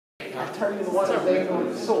I turned into one of them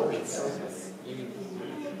with swords.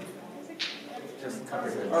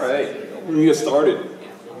 All right, we're going to get started.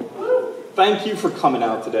 Thank you for coming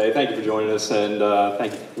out today. Thank you for joining us, and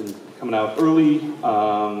thank you for coming out early.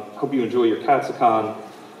 Hope you enjoy your Katsucon,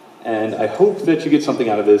 and I hope that you get something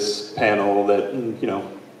out of this panel that, you know,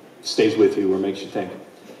 stays with you or makes you think.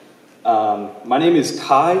 My name is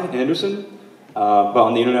Kai Anderson, but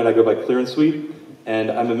on the internet I go by Clear and Sweet,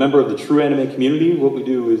 and I'm a member of the True Anime community. What we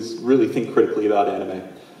do is really think critically about anime.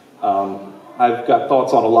 I've got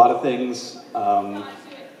thoughts on a lot of things,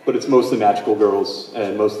 but it's mostly magical girls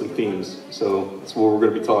and mostly themes, so that's what we're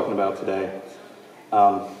going to be talking about today.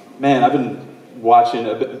 Man, I've been watching,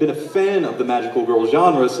 been a fan of the magical girl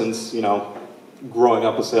genre since, you know, growing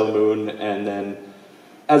up with Sailor Moon, and then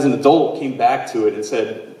as an adult came back to it and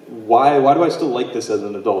said, why do I still like this as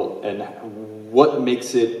an adult, and what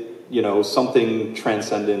makes it, you know, something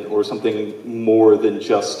transcendent or something more than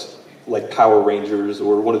just like Power Rangers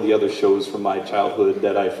or one of the other shows from my childhood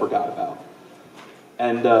that I forgot about.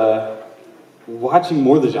 And watching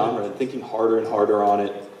more of the genre and thinking harder and harder on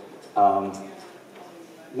it,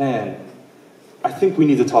 man, I think we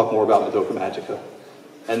need to talk more about Madoka Magica.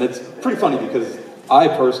 And it's pretty funny because I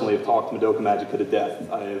personally have talked Madoka Magica to death.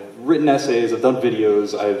 I've written essays, I've done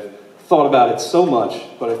videos, I've thought about it so much,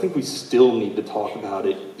 but I think we still need to talk about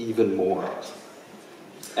it even more.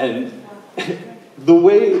 And the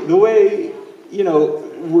way, you know,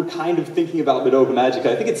 we're kind of thinking about Madoka Magica,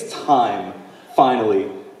 I think it's time, finally,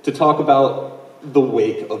 to talk about the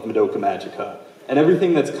wake of Madoka Magica and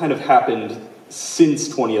everything that's kind of happened since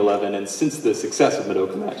 2011 and since the success of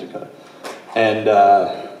Madoka Magica. And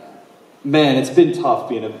man, it's been tough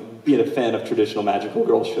being a fan of traditional magical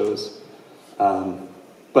girl shows.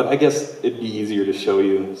 But I guess it'd be easier to show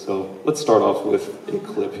you. So let's start off with a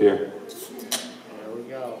clip here. There we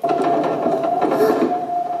go.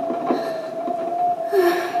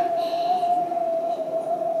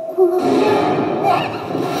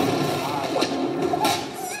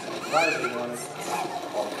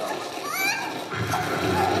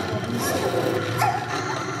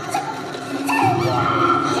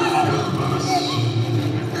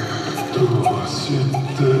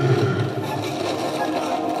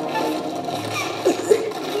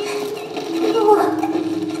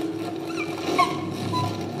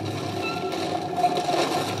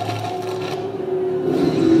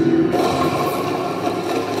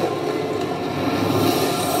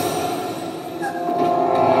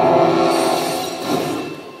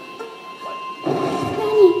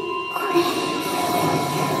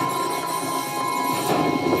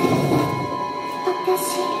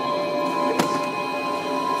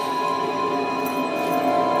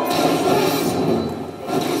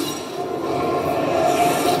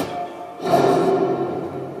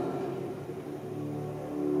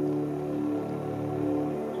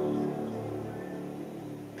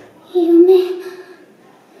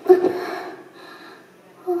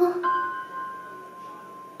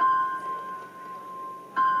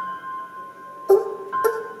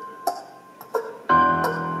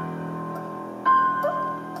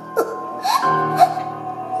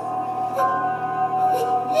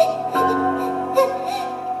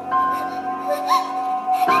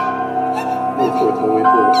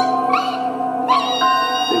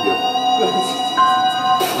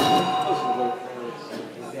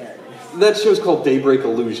 That show's called Daybreak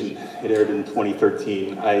Illusion. It aired in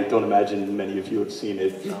 2013. I don't imagine many of you have seen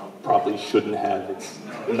it. You probably shouldn't have. It's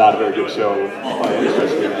not a very good show by any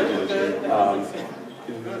stretch of the imagination.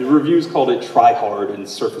 The reviews called it try hard and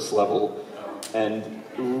surface level. And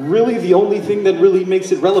really the only thing that really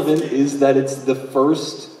makes it relevant is that it's the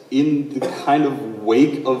first in the kind of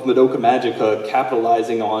wake of Madoka Magica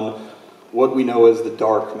capitalizing on what we know as the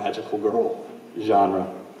dark magical girl genre.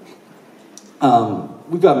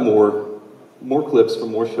 We've got more clips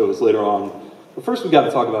from more shows later on, but first we've got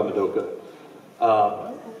to talk about Madoka.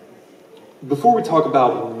 Before we talk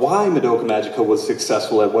about why Madoka Magica was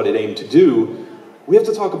successful at what it aimed to do, we have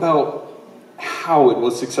to talk about how it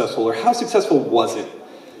was successful, or how successful was it?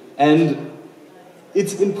 And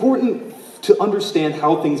it's important to understand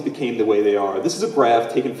how things became the way they are. This is a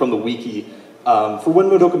graph taken from the wiki. For when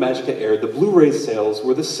Madoka Magica aired, the Blu-ray sales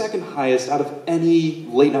were the second highest out of any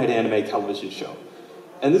late-night anime television show.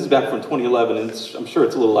 And this is back from 2011, and I'm sure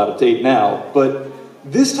it's a little out of date now, but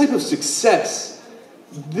this type of success,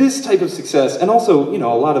 and also, you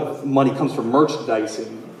know, a lot of money comes from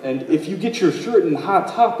merchandising. And if you get your shirt in Hot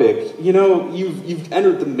Topic, you know, you've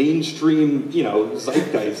entered the mainstream, you know,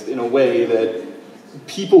 zeitgeist in a way that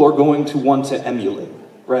people are going to want to emulate,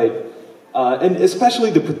 right? And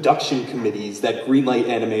especially the production committees that greenlight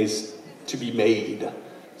animes to be made.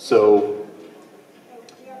 So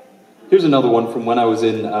here's another one from when I was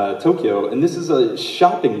in Tokyo, and this is a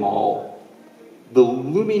shopping mall, the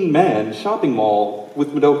Looming Man shopping mall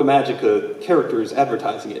with Madoka Magica characters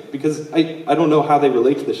advertising it, because I don't know how they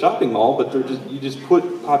relate to the shopping mall, but you just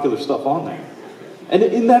put popular stuff on there. And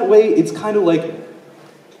in that way, it's kind of like,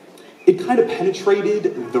 it kind of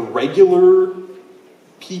penetrated the regular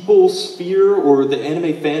people sphere or the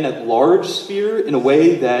anime fan at large sphere in a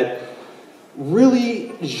way that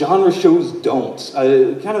really genre shows don't.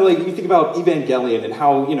 Kind of like you think about Evangelion and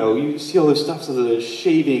how, you know, you see all this stuff of the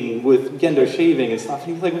shaving with Gendo shaving and stuff,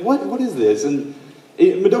 and you're like, what is this? And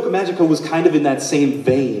Madoka Magica was kind of in that same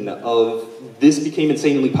vein of this became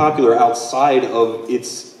insanely popular outside of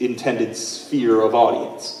its intended sphere of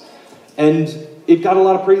audience. And it got a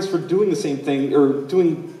lot of praise for doing the same thing, or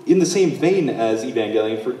doing in the same vein as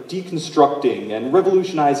Evangelion, for deconstructing and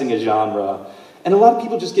revolutionizing a genre. And a lot of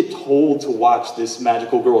people just get told to watch this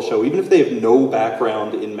magical girl show, even if they have no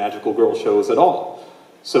background in magical girl shows at all.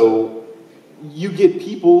 So you get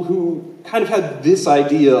people who kind of have this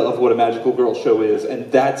idea of what a magical girl show is,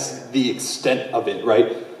 and that's the extent of it,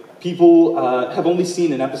 right? People have only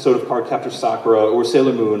seen an episode of Cardcaptor Sakura or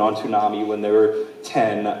Sailor Moon on Toonami when they were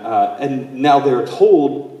 10, and now they're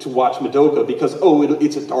told to watch Madoka because, oh,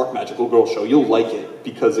 it's a dark magical girl show. You'll like it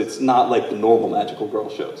because it's not like the normal magical girl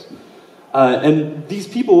shows. And these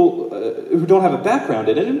people who don't have a background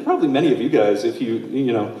in it, and probably many of you guys, if you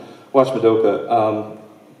watch Madoka,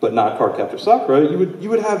 but not Cardcaptor Sakura, you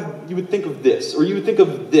would think of this, or you would think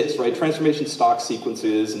of this, right? Transformation stock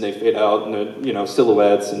sequences, and they fade out, and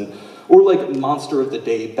silhouettes, or like Monster of the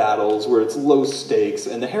Day battles where it's low stakes,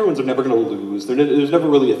 and the heroines are never going to lose. There's never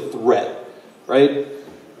really a threat, right?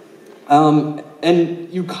 And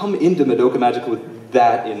you come into Madoka Magica with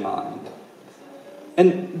that in mind.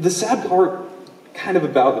 And the sad part kind of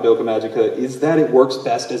about Madoka Magica is that it works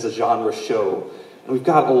best as a genre show. And we've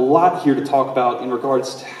got a lot here to talk about in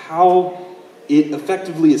regards to how it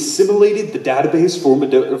effectively assimilated the database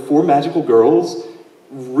for magical girls,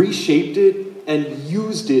 reshaped it, and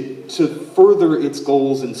used it to further its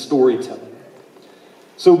goals in storytelling.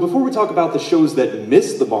 So before we talk about the shows that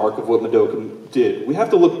missed the mark of what Madoka did, we have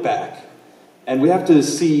to look back. And we have to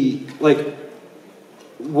see,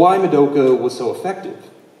 why Madoka was so effective.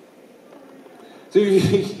 So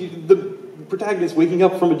the protagonist waking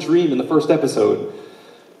up from a dream in the first episode,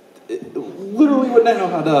 literally what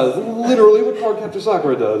Nanoha does, literally what Cardcaptor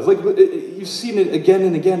Sakura does. You've seen it again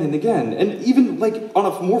and again and again. And even on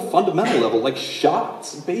a more fundamental level,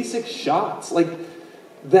 shots, basic shots,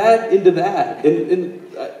 that into that.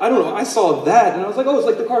 And I don't know, I saw that and I was like, oh, it's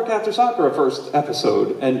like the Cardcaptor Sakura first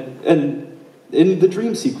episode and in the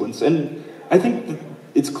dream sequence. And I think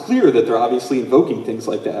it's clear that they're obviously invoking things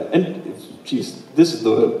like that. And, geez, this is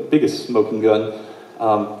the biggest smoking gun.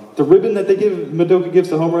 The ribbon that Madoka gives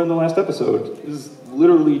to Homer in the last episode is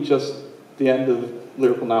literally just the end of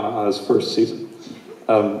Lyrical Nanoha's first season.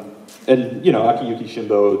 And, Akiyuki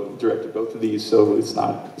Shimbo directed both of these, so it's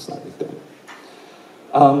not a big thing.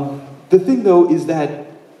 The thing, though, is that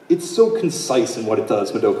it's so concise in what it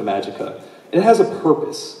does, Madoka Magica. And it has a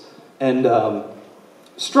purpose. And,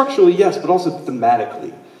 structurally, yes, but also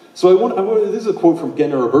thematically. So this is a quote from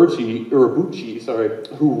Gen Urobuchi,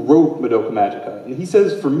 who wrote Madoka Magica. And he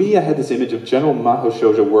says, "For me, I had this image of general Mahou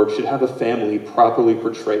Shoujo work should have a family properly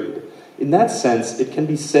portrayed. In that sense, it can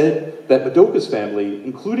be said that Madoka's family,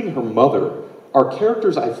 including her mother, are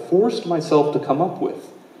characters I forced myself to come up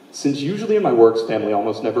with, since usually in my works, family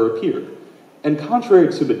almost never appeared. And contrary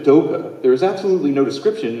to Madoka, there is absolutely no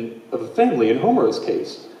description of a family in Homura's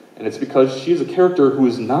case. And it's because she is a character who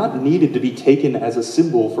is not needed to be taken as a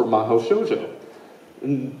symbol for Mahou Shoujo.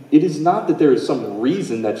 And it is not that there is some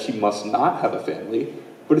reason that she must not have a family,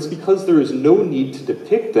 but it's because there is no need to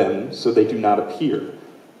depict them so they do not appear.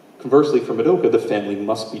 Conversely, for Madoka, the family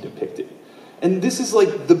must be depicted." And this is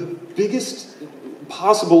the biggest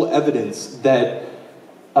possible evidence that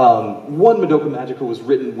Madoka Magica was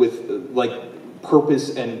written with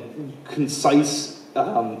purpose and concise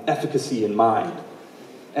efficacy in mind.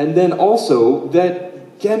 And then also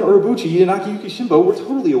that Gen Urobuchi and Akiyuki Shimbo were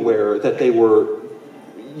totally aware that they were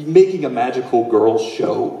making a magical girl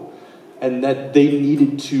show, and that they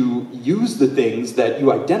needed to use the things that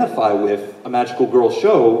you identify with a magical girl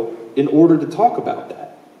show in order to talk about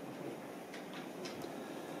that.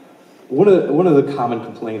 One of the common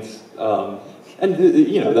complaints, and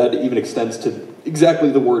that even extends to exactly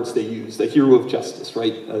the words they use, the hero of justice,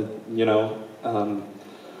 right?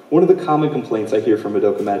 One of the common complaints I hear from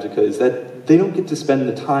Madoka Magica is that they don't get to spend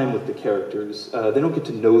the time with the characters. They don't get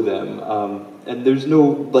to know them. And there's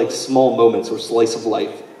no small moments or slice of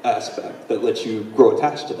life aspect that lets you grow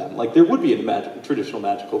attached to them, like there would be in a traditional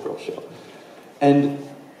magical girl show. And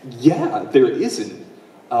yeah, there isn't,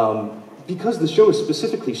 because the show is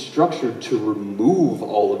specifically structured to remove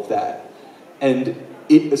all of that, and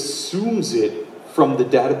it assumes it from the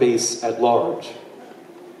database at large.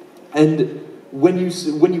 And when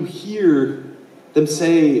you hear them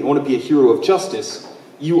say, "I want to be a hero of justice,"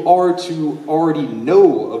 you are to already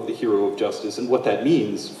know of the hero of justice and what that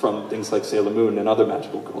means from things like Sailor Moon and other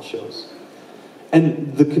magical girl shows.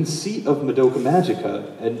 And the conceit of Madoka Magica,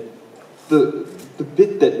 and the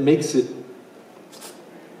bit that makes it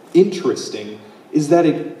interesting, is that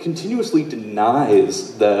it continuously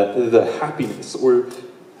denies the happiness or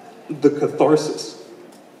the catharsis.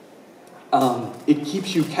 It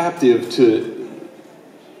keeps you captive to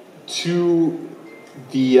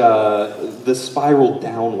the spiral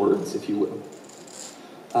downwards, if you will.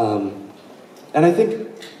 And I think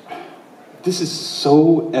this is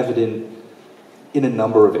so evident in a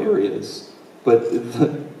number of areas, but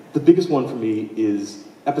the biggest one for me is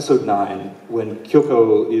episode 9, when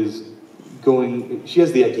Kyoko is she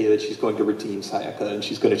has the idea that she's going to redeem Sayaka, and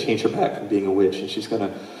she's going to change her back from being a witch, and she's going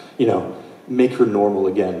to, make her normal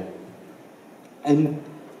again. And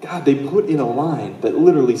God, they put in a line that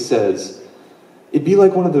literally says, it'd be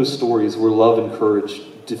like one of those stories where love and courage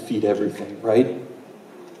defeat everything, right?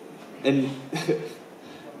 And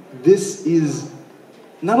this is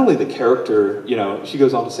not only the character, she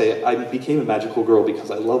goes on to say, I became a magical girl because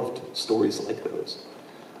I loved stories like those.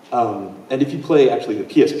 And if you play actually the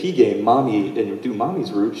PSP game, Mommy, and you do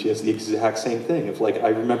Mommy's route, she has the exact same thing. Of like, I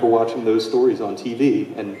remember watching those stories on TV,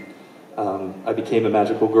 and I became a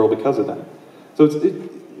magical girl because of them. So it's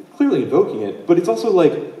clearly invoking it, but it's also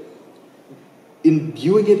like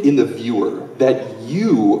imbuing it in the viewer that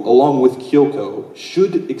you, along with Kyoko,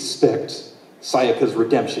 should expect Sayaka's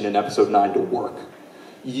redemption in episode 9 to work.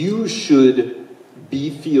 You should be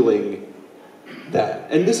feeling that.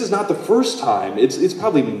 And this is not the first time. It's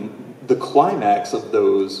probably the climax of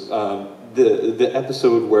those, the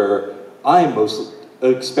episode where I'm most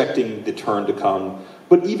expecting the turn to come.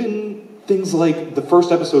 But even things like the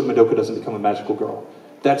first episode, Madoka doesn't become a magical girl.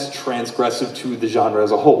 That's transgressive to the genre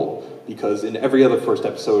as a whole, because in every other first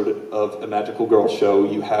episode of a magical girl show,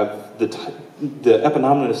 you have the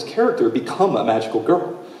eponymous character become a magical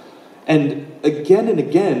girl. And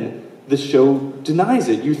again, the show denies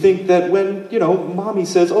it. You think that when, Mommy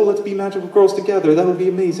says, oh, let's be magical girls together, that would be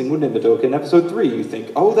amazing, wouldn't it, Madoka? In episode 3, you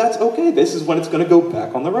think, oh, that's okay, this is when it's going to go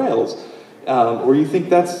back on the rails. Or you think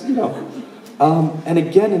that's, and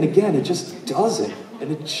again, it just doesn't.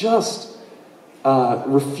 And it just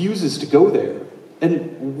refuses to go there.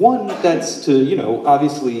 And one that's to,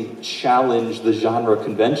 obviously challenge the genre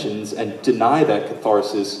conventions and deny that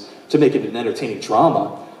catharsis to make it an entertaining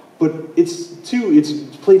drama. But it's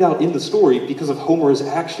played out in the story because of Homer's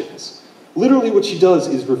actions. Literally what she does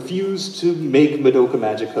is refuse to make Madoka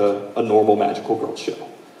Magica a normal magical girl show.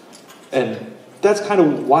 And that's kind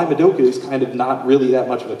of why Madoka is kind of not really that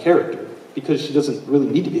much of a character, because she doesn't really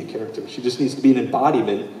need to be a character. She just needs to be an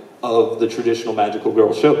embodiment of the traditional magical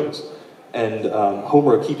girl shows. And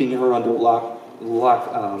Homer keeping her under lockstep,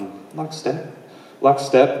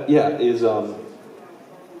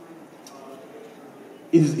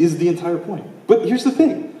 is the entire point. But here's the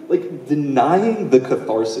thing, like denying the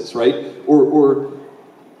catharsis, right? Or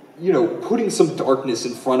putting some darkness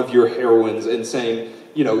in front of your heroines and saying,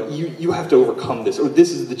 you have to overcome this, or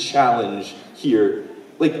this is the challenge here.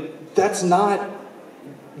 Like, that's not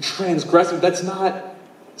transgressive, that's not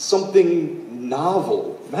something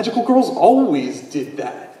novel. Magical girls always did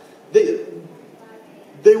that.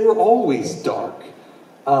 They were always dark.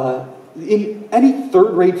 In any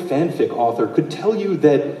third-rate fanfic author could tell you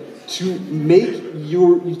that to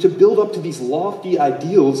build up to these lofty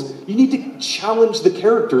ideals, you need to challenge the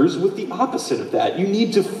characters with the opposite of that. You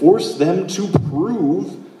need to force them to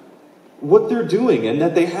prove what they're doing and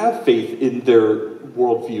that they have faith in their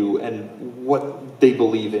worldview and what they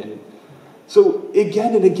believe in. So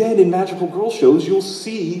again and again in magical girl shows, you'll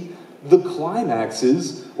see the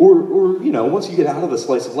climaxes, or once you get out of the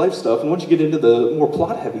slice of life stuff and once you get into the more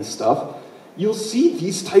plot-heavy stuff, you'll see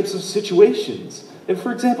these types of situations. And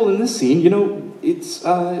for example, in this scene, it's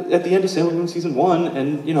at the end of Sailor Moon Season 1,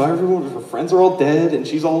 and, everyone, her friends are all dead, and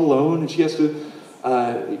she's all alone, and she has to,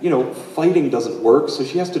 fighting doesn't work, so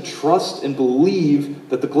she has to trust and believe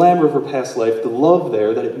that the glamour of her past life, the love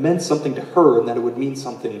there, that it meant something to her, and that it would mean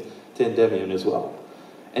something to Endymion as well.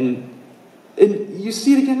 And you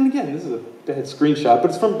see it again and again. This is a bad screenshot,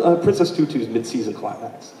 but it's from Princess Tutu's mid-season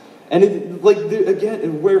climax. And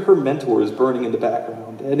again, where her mentor is burning in the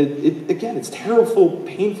background. And again, it's terrible,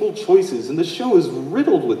 painful choices. And the show is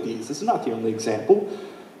riddled with these. This is not the only example.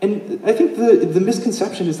 And I think the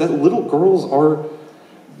misconception is that little girls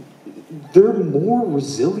they're more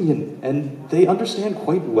resilient, and they understand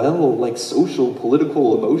quite well, like, social,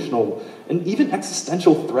 political, emotional, and even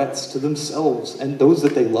existential threats to themselves and those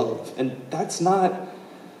that they love. And that's not,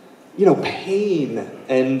 pain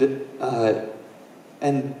and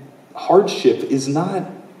hardship is not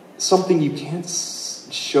something you can't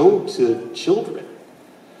show to children.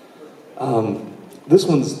 This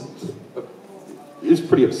is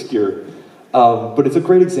pretty obscure, but it's a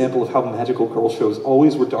great example of how magical girl shows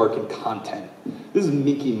always were dark in content. This is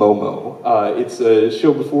Miki Momo. It's a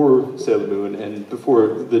show before Sailor Moon and before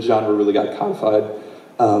the genre really got codified.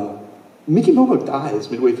 Miki Momo dies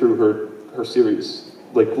midway through her series.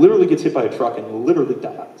 Like, literally gets hit by a truck and literally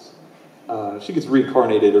dies. She gets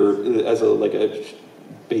reincarnated as a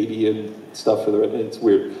baby and stuff and it's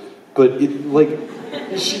weird. But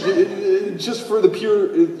just for the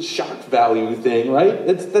pure shock value thing, right?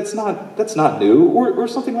 That's not new. Or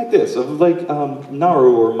something like this of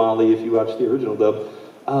Naru or Molly, if you watch the original dub,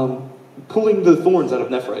 pulling the thorns out of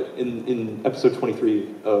Nephrite in episode 23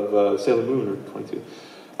 of Sailor Moon, or 22.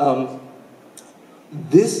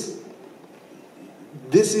 This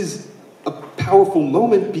is a powerful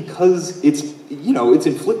moment because it's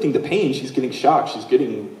inflicting the pain. She's getting shocked. She's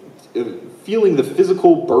feeling the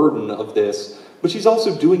physical burden of this, but she's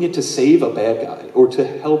also doing it to save a bad guy or to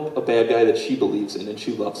help a bad guy that she believes in and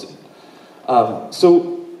she loves in.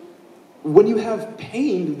 So when you have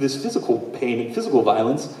pain, this physical pain and physical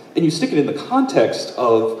violence, and you stick it in the context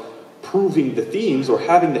of proving the themes or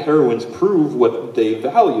having the heroines prove what they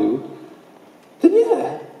value, then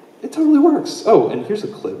yeah, it totally works. Oh, and here's a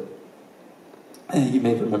clip. You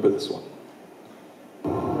may remember this one.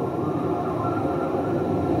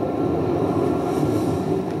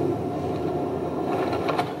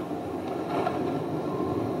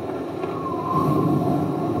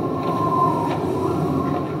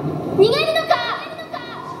 逃げるのか。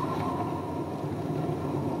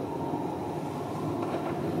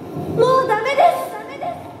もうダメです。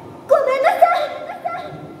ごめんなさい。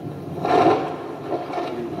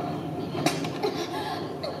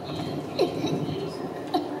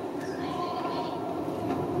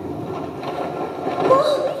もう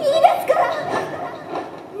いいですから。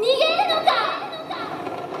逃げるのか。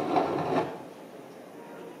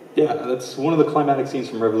Yeah, that's one of the climatic scenes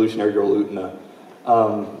from Revolutionary Girl Utena.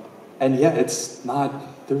 And yeah, it's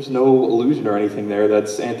not, there's no illusion or anything there.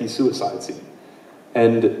 That's anti-suicide scene.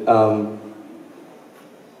 And,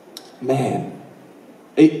 man,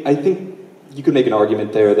 I think you could make an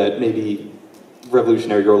argument there that maybe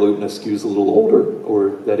Revolutionary Girl Utena skews a little older,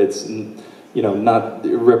 or that it's, not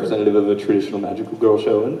representative of a traditional magical girl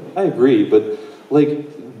show. And I agree, but,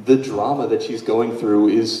 the drama that she's going through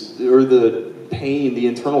or the pain, the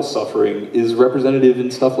internal suffering, is representative in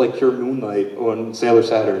stuff like Pure Moonlight on Sailor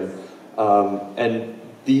Saturn. And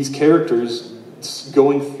these characters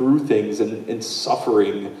going through things and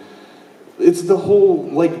suffering, it's the whole,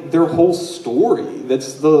 their whole story.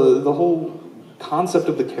 That's the whole concept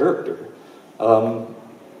of the character. Or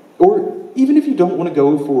even if you don't want to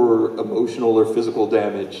go for emotional or physical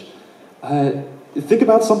damage, think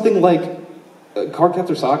about something like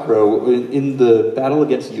Cardcaptor Sakura in the battle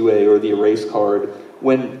against Yue, or the erase card,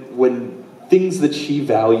 when things that she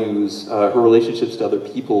values, her relationships to other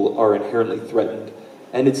people, are inherently threatened,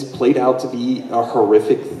 and it's played out to be a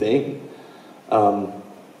horrific thing. And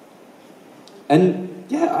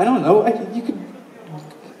yeah, I don't know.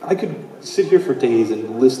 I could sit here for days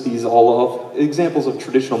and list these all off, examples of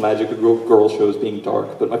traditional magic girl shows being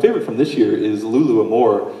dark. But my favorite from this year is Lulu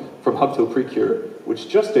Amour from Hubto Precure, which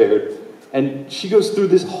just aired. And she goes through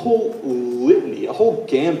this whole litany, a whole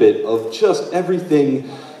gambit of just everything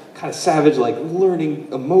kind of savage, like learning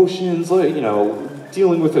emotions,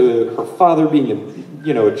 dealing with her father being a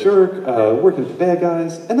jerk, working with the bad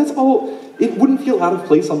guys. And that's all. It wouldn't feel out of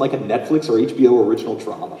place on like a Netflix or HBO original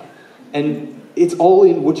drama. And it's all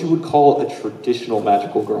in what you would call a traditional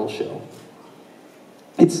magical girl show.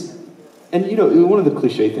 One of the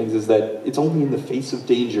cliche things is that it's only in the face of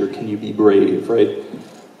danger can you be brave, right?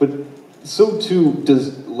 But so too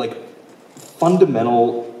does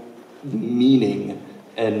fundamental meaning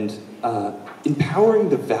and empowering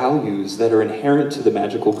the values that are inherent to the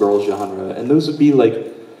magical girl genre. And those would be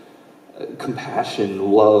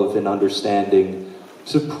compassion, love, and understanding,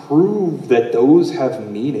 to prove that those have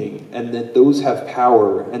meaning and that those have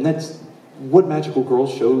power. And that's what magical girl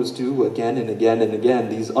shows do again and again and again,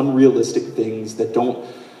 these unrealistic things that don't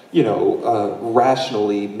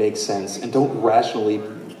rationally make sense and don't rationally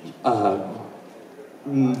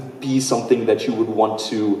be something that you would want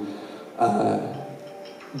to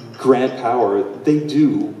grant power. They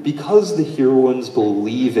do, because the heroines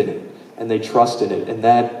believe in it and they trust in it, and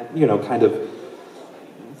that, kind of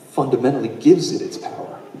fundamentally gives it its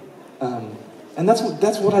power. And that's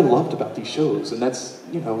what I loved about these shows, and that's,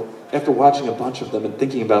 after watching a bunch of them and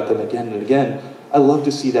thinking about them again and again, I love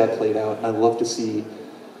to see that played out, and I love to see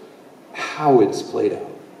how it's played out.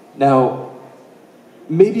 Now,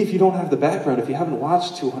 maybe if you don't have the background, if you haven't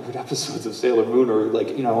watched 200 episodes of Sailor Moon, or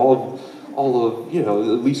all of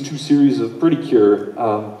at least 2 series of Pretty Cure,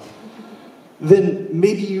 then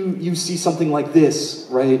maybe you see something like this,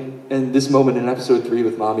 right? And this moment in episode 3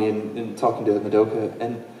 with Mommy and talking to Madoka,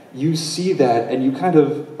 and you see that, and you kind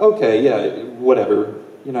of, okay, yeah, whatever,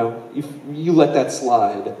 you let that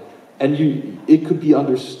slide, and it could be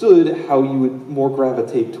understood how you would more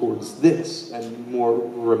gravitate towards this, and more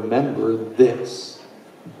remember this.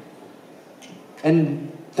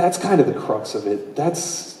 And that's kind of the crux of it.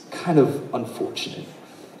 That's kind of unfortunate.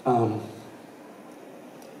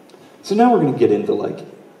 So now we're going to get into,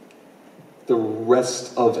 the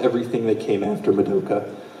rest of everything that came after Madoka.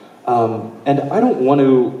 And I don't want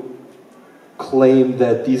to claim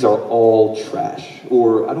that these are all trash,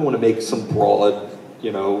 or I don't want to make some broad,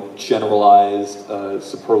 generalized,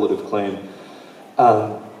 superlative claim.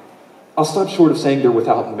 I'll stop short of saying they're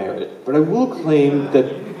without merit, but I will claim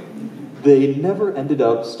that they never ended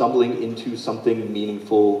up stumbling into something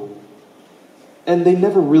meaningful, and they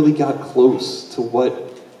never really got close to what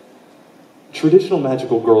traditional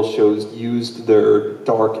magical girl shows used their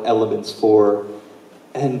dark elements for,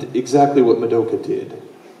 and exactly what Madoka did.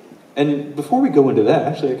 And before we go into that,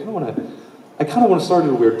 actually, I kind of want to start at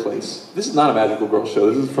a weird place. This is not a magical girl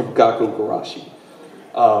show. This is from Gakko Garashi.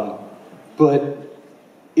 But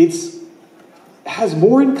it has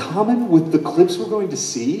more in common with the clips we're going to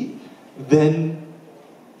see than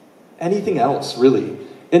anything else, really.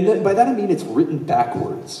 And by that I mean it's written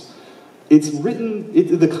backwards. It's written,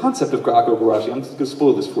 the concept of Gakko Garashi, I'm just going to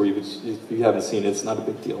spoil this for you, but if you haven't seen it, it's not a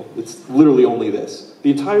big deal. It's literally only this.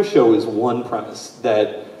 The entire show is one premise,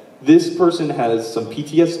 that this person has some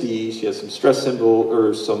PTSD, she has some stress symbol,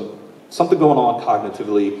 or something going on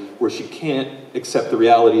cognitively, where she can't accept the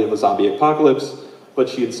reality of a zombie apocalypse, but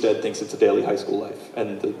she instead thinks it's a daily high school life.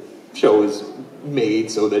 And the show is made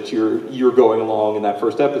so that you're going along in that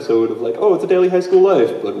first episode of oh, it's a daily high school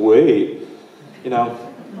life, but wait,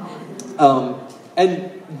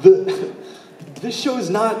 and this show is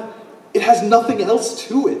not, it has nothing else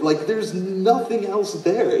to it. There's nothing else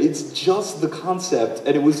there. It's just the concept,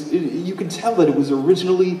 and you can tell that it was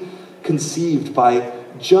originally conceived by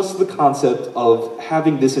just the concept of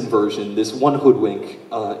having this inversion, this one hoodwink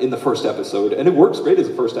in the first episode, and it works great as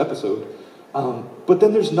a first episode. But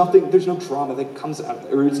then there's no drama that comes out,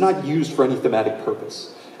 or it's not used for any thematic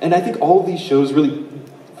purpose. And I think all of these shows really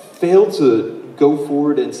fail to go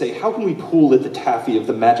forward and say, how can we pull at the taffy of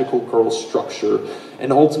the magical girl structure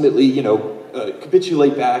and ultimately,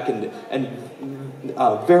 capitulate back and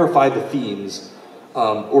verify the themes,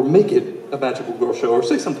 or make it a magical girl show, or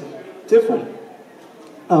say something different.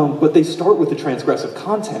 But they start with the transgressive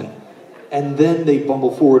content, and then they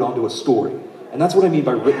bumble forward onto a story. And that's what I mean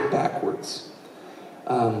by written backwards.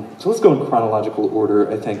 So let's go in chronological order,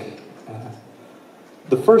 I think.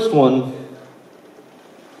 The first one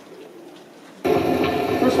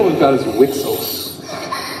we've got is Wixos.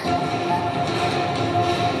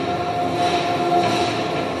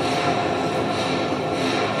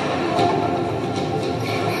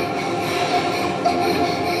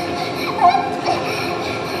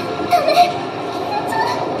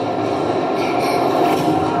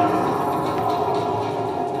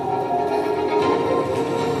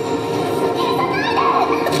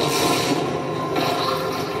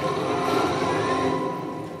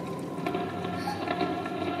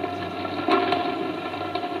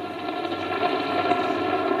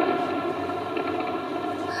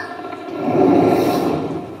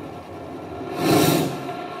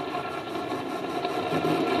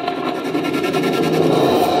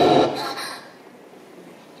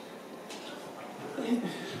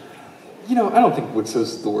 I don't think Wixos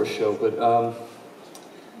is the worst show, but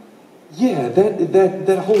yeah,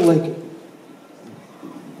 that whole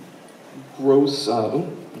gross.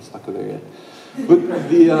 Let's not go there yet. But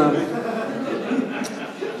the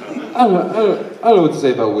I don't know what to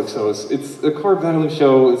say about Wixos. It's a card battling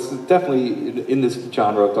show. It's definitely in this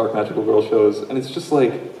genre of dark magical girl shows, and it's just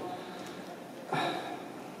cop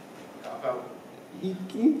out.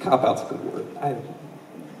 Cop out's a good word.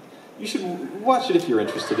 you should watch it if you're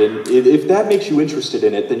interested in it. If that makes you interested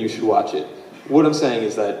in it, then you should watch it. What I'm saying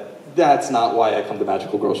is that that's not why I come to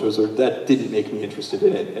magical girl shows, or that didn't make me interested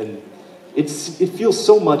in it. And it feels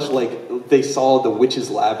so much like they saw the Witch's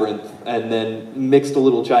Labyrinth and then mixed a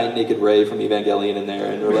little giant naked Ray from Evangelion in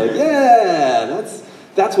there, and they're like, yeah,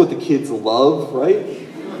 that's what the kids love, right?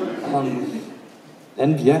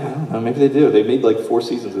 And yeah, I don't know, maybe they do. They made like 4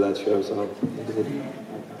 seasons of that show, so maybe they do.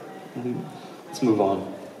 Let's move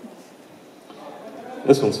on.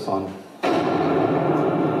 This one's fun.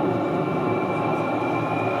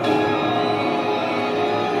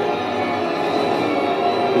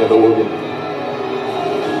 Yeah, the organ.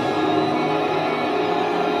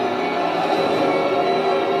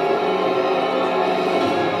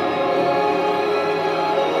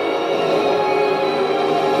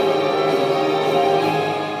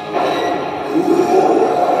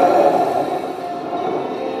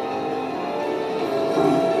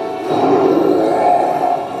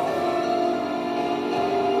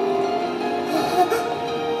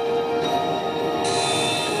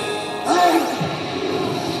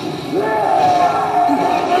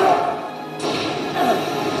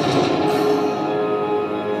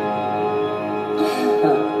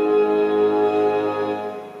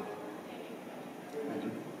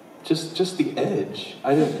 Just the edge.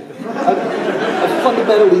 I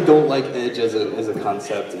fundamentally don't like edge as a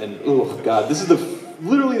concept, and oh god, this is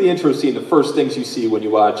literally the intro scene. The first things you see when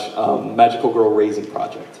you watch Magical Girl Raising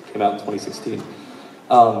Project. It came out in 2016,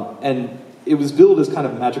 and it was billed as kind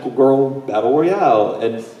of Magical Girl Battle Royale,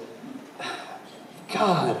 and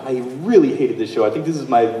god, I really hated this show. I think this is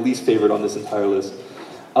my least favorite on this entire list,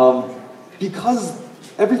 because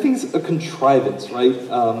everything's a contrivance, right?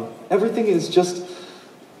 Everything is just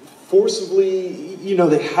forcibly,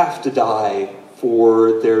 they have to die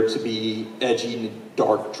for there to be edgy,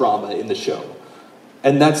 dark drama in the show.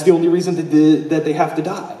 And that's the only reason that they have to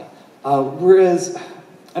die. Whereas,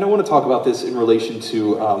 and I want to talk about this in relation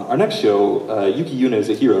to our next show, Yuki Yuna is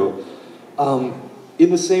a Hero, in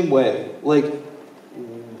the same way. Like,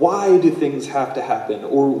 why do things have to happen?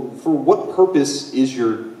 Or for what purpose is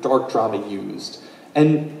your dark drama used?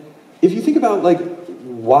 And if you think about, like,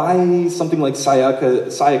 why something like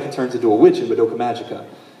Sayaka turns into a witch in Madoka Magica,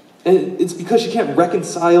 and it's because she can't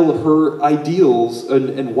reconcile her ideals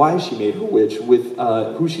and why she made her witch with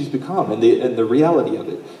who she's become and the reality of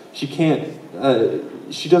it. She can't.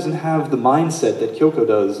 She doesn't have the mindset that Kyoko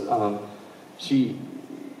does.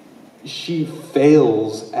 She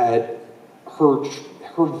fails at her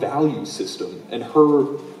value system and her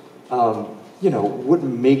what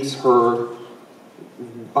makes her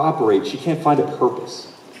operate. She can't find a purpose.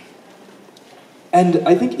 And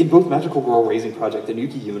I think in both Magical Girl Raising Project and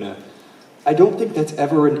Yuki Yuna, I don't think that's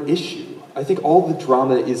ever an issue. I think all the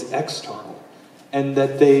drama is external, and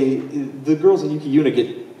that the girls in Yuki Yuna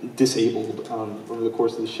get disabled over the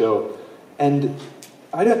course of the show, and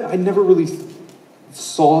I never really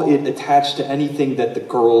saw it attached to anything that the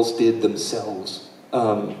girls did themselves.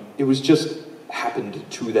 It was just happened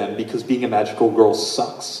to them because being a magical girl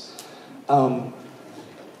sucks.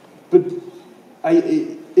 But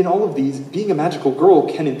in all of these, being a magical girl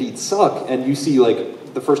can indeed suck, and you see,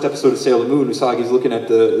 like, the first episode of Sailor Moon, Usagi's looking at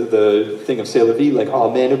the thing of Sailor V, like, oh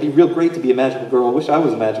man, it'd be real great to be a magical girl, I wish I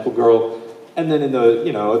was a magical girl, and then at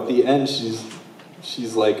the end,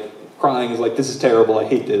 she's like, crying, is like, this is terrible, I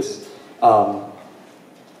hate this,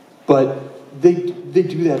 but they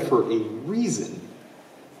do that for a reason.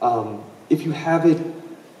 If you have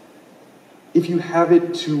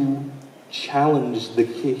it to challenge the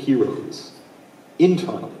heroes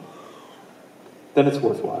internally, then it's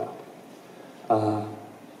worthwhile.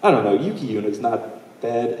 I don't know, Yuki Yuna is not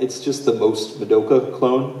bad. It's just the most Madoka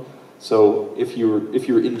clone. So if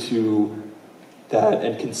you're into that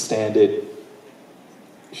and can stand it,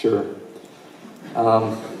 sure.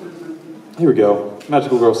 Here we go.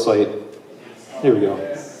 Magical Girl site. Here we go.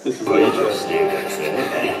 This is the intro.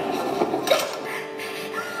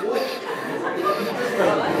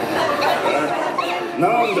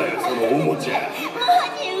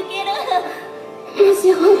も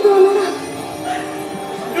し本当なら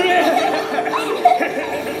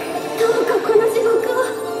どうかこの地獄を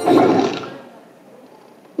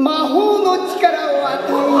魔法の力を与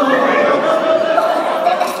これ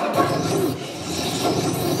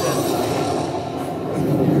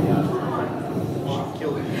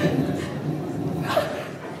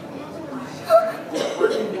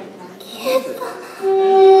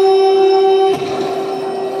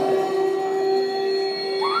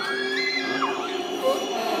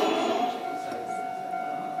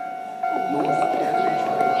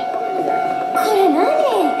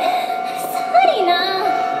何？さりな。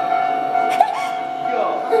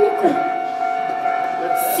く